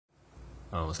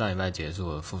我上礼拜结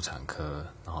束了妇产科，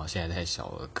然后现在在小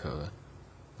儿科，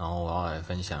然后我要来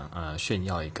分享炫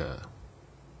耀一个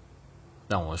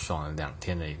让我爽了2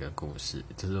天的一个故事，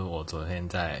就是我昨天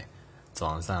在走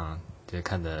廊上就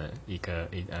看着一个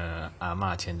阿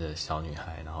嬷牵着小女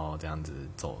孩，然后这样子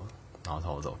走，然后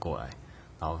朝我走过来，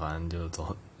然后反正就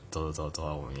走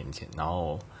到我面前，然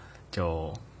后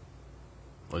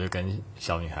我就跟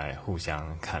小女孩互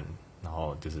相看，然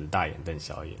后就是大眼瞪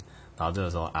小眼。然后这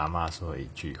个时候阿嬷说了一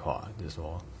句话，就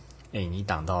说：“你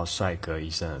挡到帅哥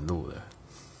医生的路了。”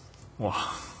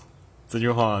哇，这句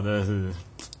话真的是，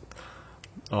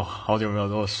好久没有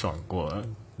这么爽过了。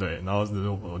对，然后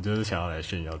我就是想要来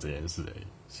炫耀这件事而已。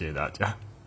谢谢大家。